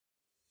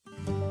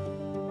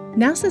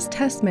NASA's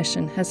TESS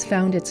mission has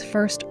found its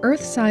first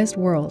Earth-sized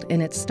world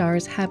in its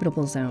star's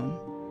habitable zone.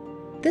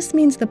 This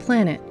means the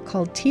planet,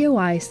 called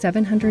TOI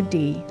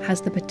 700d,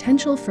 has the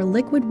potential for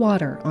liquid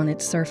water on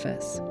its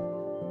surface.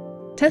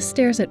 TESS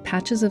stares at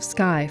patches of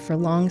sky for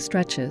long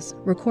stretches,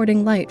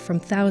 recording light from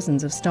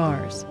thousands of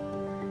stars.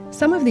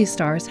 Some of these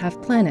stars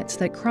have planets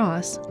that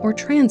cross or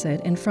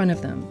transit in front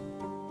of them.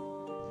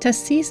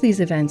 TESS sees these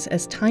events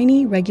as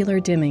tiny, regular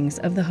dimmings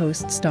of the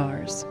host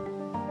stars.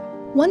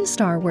 One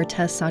star where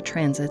TESS saw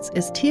transits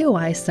is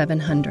TOI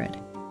 700.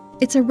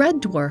 It's a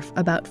red dwarf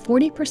about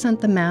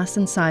 40% the mass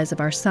and size of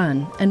our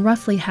Sun and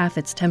roughly half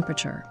its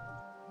temperature.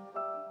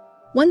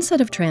 One set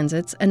of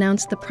transits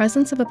announced the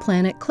presence of a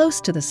planet close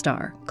to the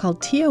star,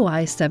 called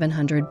TOI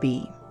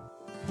 700b.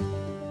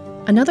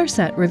 Another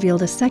set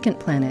revealed a second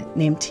planet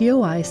named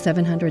TOI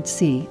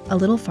 700c a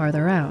little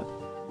farther out.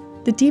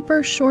 The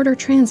deeper, shorter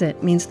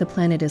transit means the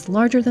planet is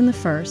larger than the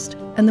first,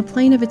 and the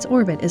plane of its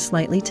orbit is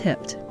slightly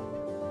tipped.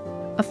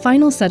 A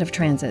final set of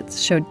transits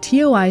showed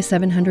TOI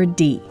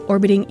 700d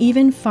orbiting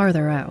even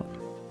farther out.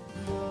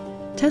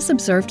 TESS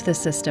observed this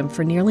system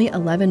for nearly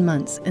 11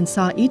 months and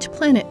saw each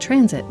planet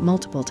transit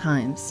multiple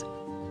times.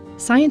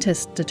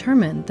 Scientists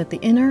determined that the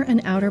inner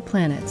and outer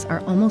planets are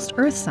almost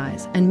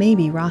Earth-size and may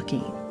be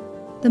rocky.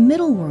 The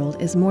middle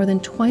world is more than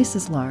twice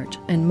as large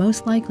and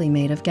most likely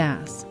made of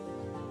gas.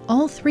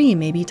 All three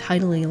may be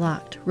tidally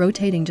locked,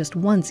 rotating just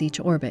once each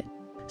orbit,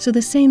 so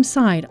the same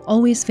side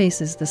always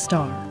faces the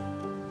star.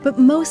 But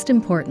most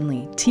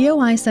importantly,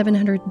 TOI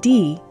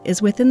 700d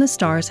is within the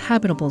star's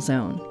habitable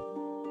zone.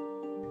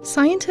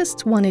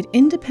 Scientists wanted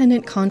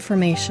independent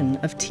confirmation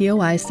of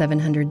TOI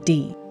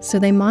 700d, so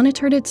they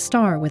monitored its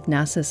star with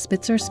NASA's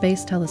Spitzer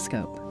Space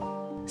Telescope.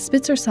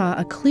 Spitzer saw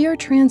a clear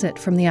transit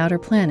from the outer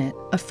planet,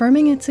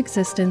 affirming its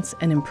existence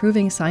and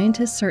improving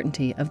scientists'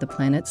 certainty of the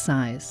planet's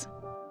size.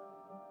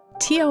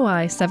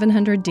 TOI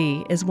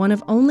 700d is one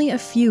of only a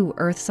few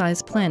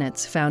Earth-sized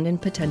planets found in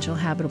potential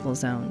habitable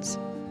zones.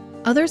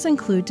 Others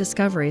include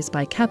discoveries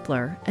by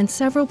Kepler and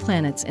several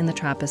planets in the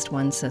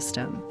TRAPPIST-1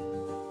 system.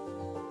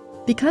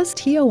 Because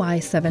TOI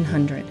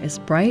 700 is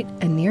bright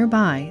and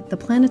nearby, the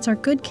planets are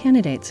good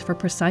candidates for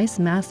precise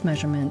mass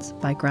measurements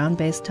by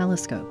ground-based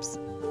telescopes.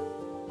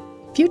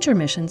 Future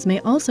missions may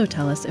also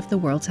tell us if the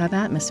worlds have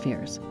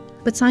atmospheres,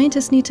 but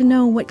scientists need to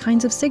know what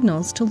kinds of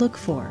signals to look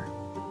for.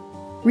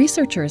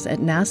 Researchers at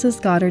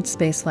NASA's Goddard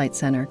Space Flight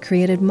Center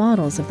created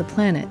models of the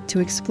planet to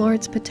explore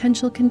its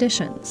potential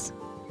conditions.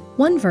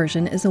 One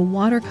version is a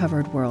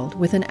water-covered world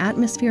with an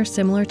atmosphere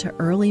similar to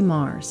early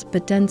Mars,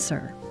 but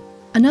denser.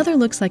 Another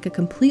looks like a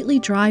completely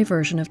dry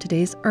version of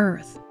today's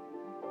Earth.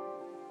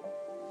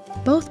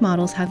 Both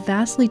models have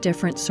vastly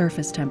different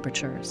surface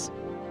temperatures.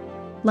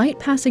 Light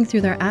passing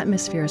through their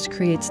atmospheres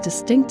creates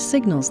distinct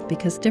signals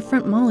because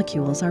different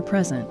molecules are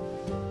present.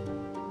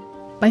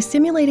 By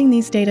simulating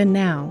these data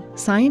now,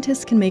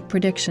 scientists can make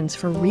predictions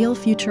for real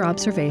future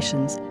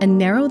observations and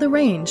narrow the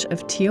range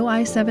of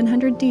TOI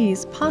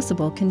 700d's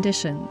possible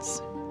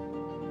conditions.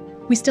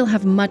 We still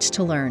have much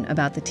to learn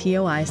about the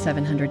TOI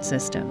 700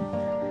 system,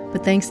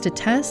 but thanks to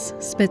TESS,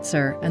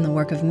 Spitzer, and the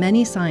work of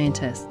many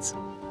scientists,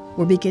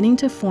 we're beginning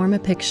to form a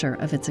picture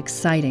of its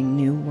exciting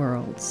new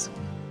worlds.